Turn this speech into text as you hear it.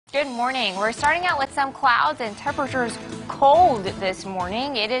Good morning. We're starting out with some clouds and temperatures cold this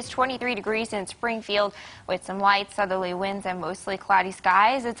morning. It is 23 degrees in Springfield with some light southerly winds and mostly cloudy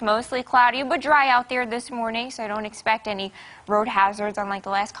skies. It's mostly cloudy but dry out there this morning, so don't expect any road hazards unlike the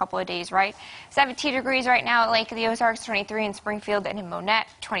last couple of days, right? 17 degrees right now at Lake of the Ozarks, 23 in Springfield and in Monette,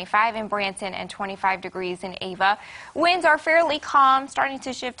 25 in Branson, and 25 degrees in Ava. Winds are fairly calm, starting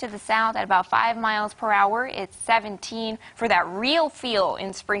to shift to the south at about 5 miles per hour. It's 17 for that real feel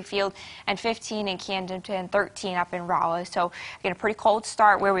in Springfield and 15 in Camden, 13 up in Rolla. So again, a pretty cold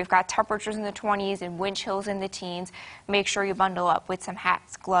start where we've got temperatures in the 20s and wind chills in the teens. Make sure you bundle up with some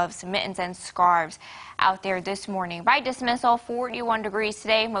hats, gloves, mittens, and scarves out there this morning. By dismissal, 41 degrees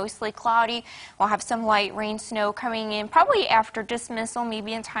today, mostly cloudy. We'll have some light rain, snow coming in probably after dismissal,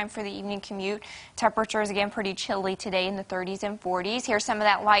 maybe in time for the evening commute. Temperatures again pretty chilly today in the 30s and 40s. Here's some of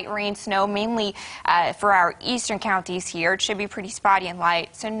that light rain, snow, mainly for our eastern counties here. It should be pretty spotty and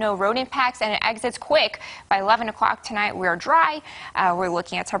light, so no road impacts, and it exits quick. By 11 o'clock tonight, we're dry. We're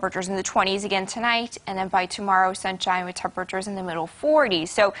looking at temperatures in the 20s again tonight, and then by tomorrow, sunshine with temperatures in the middle 40s.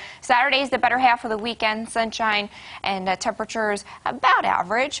 So Saturday is the better half of the weekend. Sunshine and temperatures about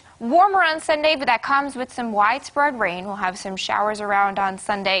average. Warmer on Sunday, but that comes with some widespread rain. We'll have some showers around on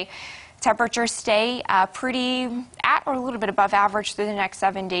Sunday. Temperatures stay pretty at or a little bit above average through the next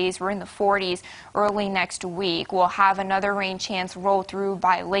 7 days. We're in the 40s early next week. We'll have another rain chance roll through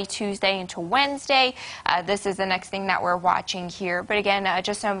by late Tuesday into Wednesday. This is the next thing that we're watching here. But again,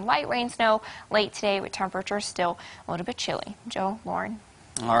 just some light rain, snow late today with temperatures still a little bit chilly. Joe, Lauren.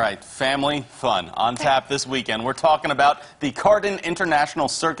 All right, family fun on tap this weekend. We're talking about the Carden International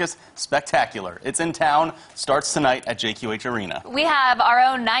Circus Spectacular. It's in town, starts tonight at JQH Arena. We have our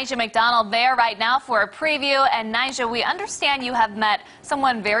own Nija McDonald there right now for a preview. And Nija, we understand you have met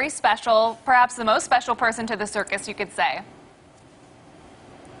someone very special, perhaps the most special person to the circus, you could say.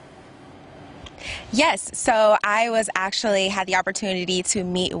 Yes, so I had the opportunity to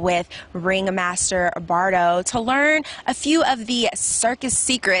meet with Ringmaster Bardo to learn a few of the circus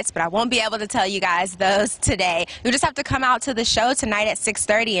secrets, but I won't be able to tell you guys those today. You just have to come out to the show tonight at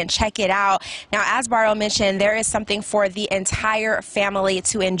 6:30 and check it out. Now, as Bardo mentioned, there is something for the entire family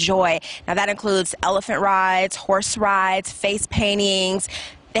to enjoy. Now, that includes elephant rides, horse rides, face paintings.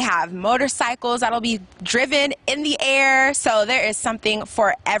 They have motorcycles that'll be driven in the air, so there is something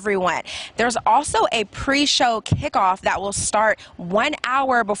for everyone. There's also a pre-show kickoff that will start 1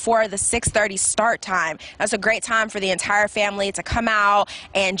 hour before the 6:30 start time. That's a great time for the entire family to come out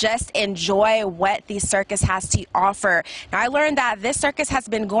and just enjoy what the circus has to offer. Now, I learned that this circus has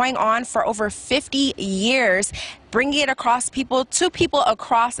been going on for over 50 years, bringing it to people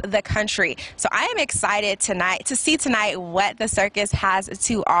across the country. So I am excited to see tonight what the circus has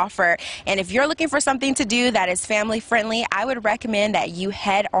to offer. And if you're looking for something to do that is family friendly, I would recommend that you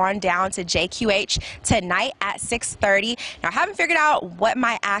head on down to JQH tonight at 6:30. Now, I haven't figured out what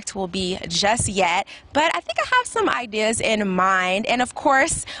my act will be just yet, but I think I have some ideas in mind. And of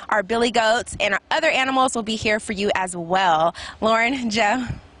course, our billy goats and our other animals will be here for you as well. Lauren, Joe.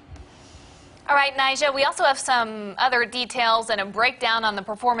 All right, Nija, we also have some other details and a breakdown on the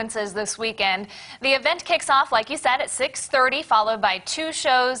performances this weekend. The event kicks off, like you said, at 6:30, followed by 2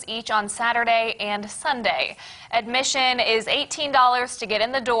 shows each on Saturday and Sunday. Admission is $18 to get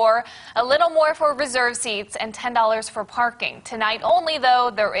in the door, a little more for reserve seats, and $10 for parking. Tonight only, though,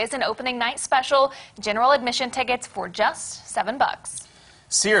 there is an opening night special, general admission tickets for just $7.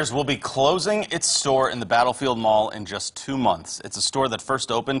 Sears will be closing its store in the Battlefield Mall in just 2 months. It's a store that first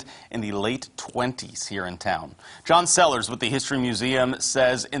opened in the late 20s here in town. John Sellers with the History Museum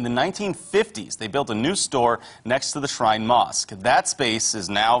says in the 1950s they built a new store next to the Shrine Mosque. That space is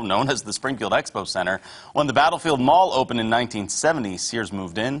now known as the Springfield Expo Center. When the Battlefield Mall opened in 1970, Sears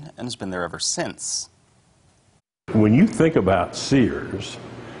moved in and has been there ever since. When you think about Sears,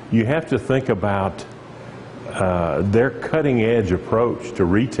 you have to think about their cutting-edge approach to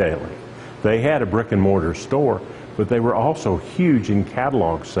retailing. They had a brick-and-mortar store, but they were also huge in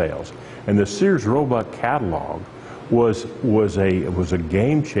catalog sales. And the Sears Roebuck catalog was a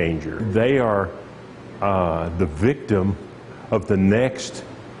game changer. They are the victim of the next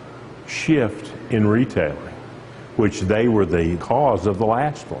shift in retailing, which they were the cause of the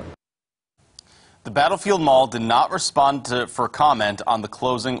last one. The Battlefield Mall did not respond for comment on the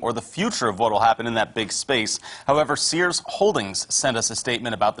closing or the future of what will happen in that big space. However, Sears Holdings sent us a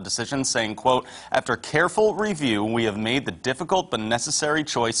statement about the decision saying, quote, "After careful review, we have made the difficult but necessary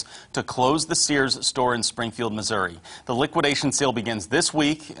choice to close the Sears store in Springfield, Missouri. The liquidation sale begins this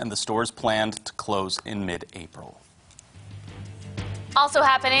week, and the store is planned to close in mid-April." Also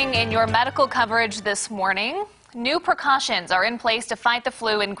happening in your medical coverage this morning, New precautions are in place to fight the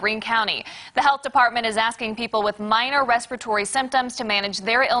flu in Greene County. The health department is asking people with minor respiratory symptoms to manage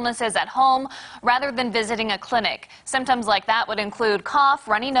their illnesses at home rather than visiting a clinic. Symptoms like that would include cough,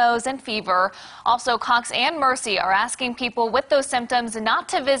 runny nose, and fever. Also, Cox and Mercy are asking people with those symptoms not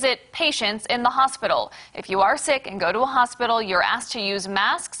to visit patients in the hospital. If you are sick and go to a hospital, you're asked to use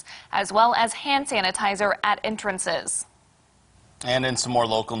masks as well as hand sanitizer at entrances. And in some more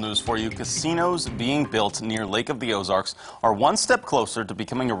local news for you, casinos being built near Lake of the Ozarks are one step closer to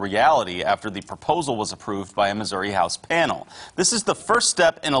becoming a reality after the proposal was approved by a Missouri House panel. This is the first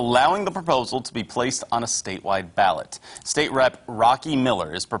step in allowing the proposal to be placed on a statewide ballot. State Rep Rocky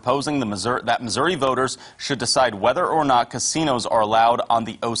Miller is proposing that Missouri voters should decide whether or not casinos are allowed on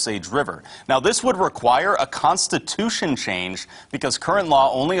the Osage River. Now, this would require a constitution change because current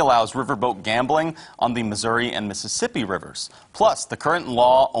law only allows riverboat gambling on the Missouri and Mississippi rivers. Plus, the current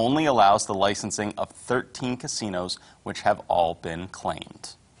law only allows the licensing of 13 casinos, which have all been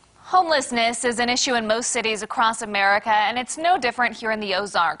claimed. Homelessness is an issue in most cities across America, and it's no different here in the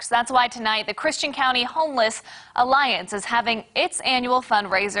Ozarks. That's why tonight the Christian County Homeless Alliance is having its annual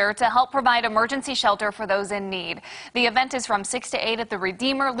fundraiser to help provide emergency shelter for those in need. The event is from 6 to 8 at the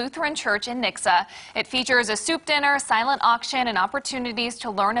Redeemer Lutheran Church in Nixa. It features a soup dinner, silent auction, and opportunities to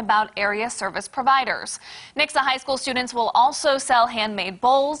learn about area service providers. Nixa high school students will also sell handmade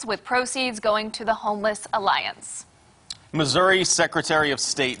bowls, with proceeds going to the Homeless Alliance. Missouri Secretary of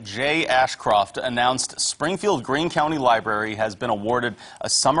State Jay Ashcroft announced Springfield Greene County Library has been awarded a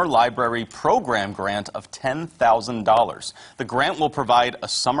summer library program grant of $10,000. The grant will provide a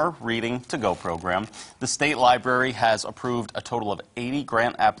summer reading to-go program. The state library has approved a total of 80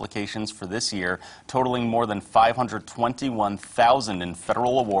 grant applications for this year, totaling more than $521,000 in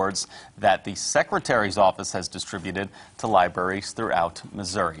federal awards that the Secretary's office has distributed to libraries throughout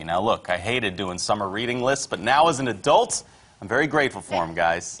Missouri. Now look, I hated doing summer reading lists, but now as an adult, I'm very grateful for them,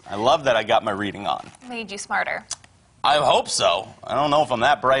 guys. I love that I got my reading on. Made you smarter. I hope so. I don't know if I'm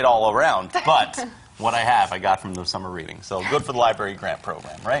that bright all around, but what I got from the summer reading. So good for the library grant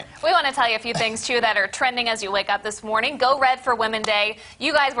program, right? We want to tell you a few things, too, that are trending as you wake up this morning. Go red for Women's Day.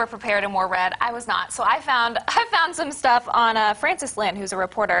 You guys were prepared and wore red. I was not. So I found some stuff on Frances Lynn, who's a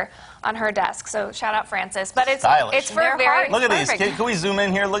reporter, on her desk. So shout out Frances. But it's stylish. It's for very Look at these. Can we zoom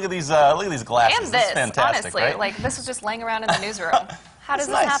in here? Look at these glasses. And this is fantastic, honestly, right? Like this was just laying around in the newsroom. How does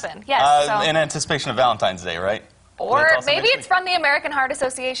this nice. happen? Yes. So. In anticipation of Valentine's Day, right? Or maybe it's from the American Heart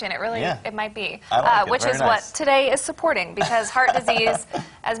Association. It might be. I like it. Which Very is nice. what today is supporting, because heart disease,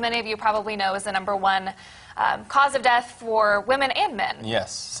 as many of you probably know, is the #1 cause of death for women and men.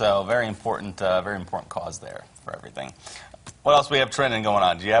 Yes, so very important cause there for everything. What else we have trending going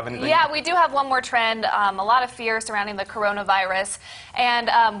on? Do you have anything? Yeah, we do have one more trend. A lot of fear surrounding the coronavirus.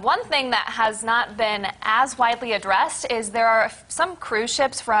 And one thing that has not been as widely addressed is there are some cruise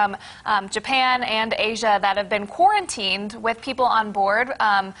ships from Japan and Asia that have been quarantined with people on board,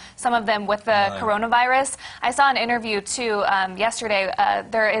 some of them with the coronavirus. I saw an interview, too, yesterday.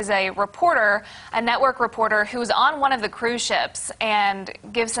 There is a reporter, a network reporter, who's on one of the cruise ships and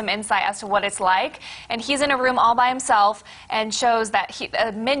gives some insight as to what it's like. And he's in a room all by himself and shows that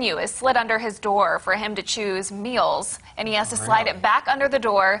a menu is slid under his door for him to choose meals, and he has to slide it back under the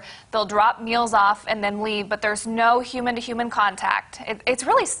door. They'll drop meals off and then leave, but there's no human-to-human contact. It's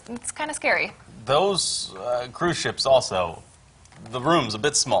kind of scary. Those cruise ships also, the room's a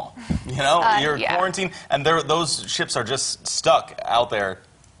bit small. You know, you're quarantined, and those ships are just stuck out there.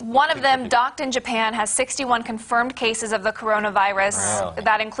 One of them, docked in Japan, has 61 confirmed cases of the coronavirus. Really?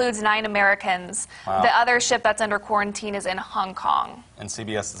 That includes 9 Americans. Wow. The other ship that's under quarantine is in Hong Kong. And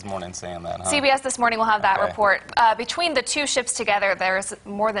CBS this morning saying that, huh? CBS this morning will have that report. Between the two ships together, there's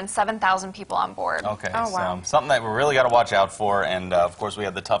more than 7,000 people on board. Okay, oh, wow. So something that we really got to watch out for, and of course we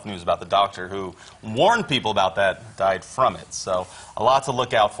had the tough news about the doctor who warned people about that, died from it. So a lot to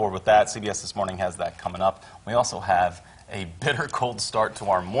look out for with that. CBS this morning has that coming up. We also have a bitter cold start to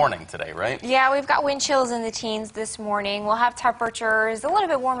our morning today, right? Yeah, we've got wind chills in the teens this morning. We'll have temperatures a little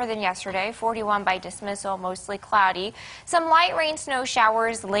bit warmer than yesterday, 41 by dismissal, mostly cloudy. Some light rain, snow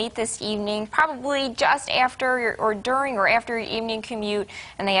showers late this evening, probably just after or during or after your evening commute,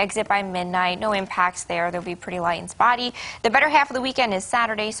 and they exit by midnight. No impacts there. They'll be pretty light and spotty. The better half of the weekend is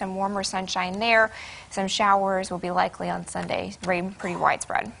Saturday, some warmer sunshine there. Some showers will be likely on Sunday. Rain pretty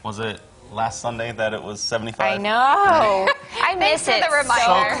widespread. Was it last Sunday that it was 75? I know. I miss it the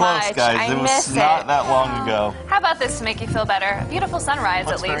reminder. So close, guys. It was not that long ago. How about this to make you feel better? A beautiful sunrise,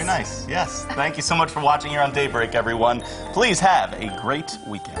 Looks at least. very nice. Yes. Thank you so much for watching here on Daybreak, everyone. Please have a great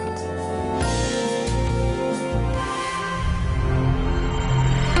weekend.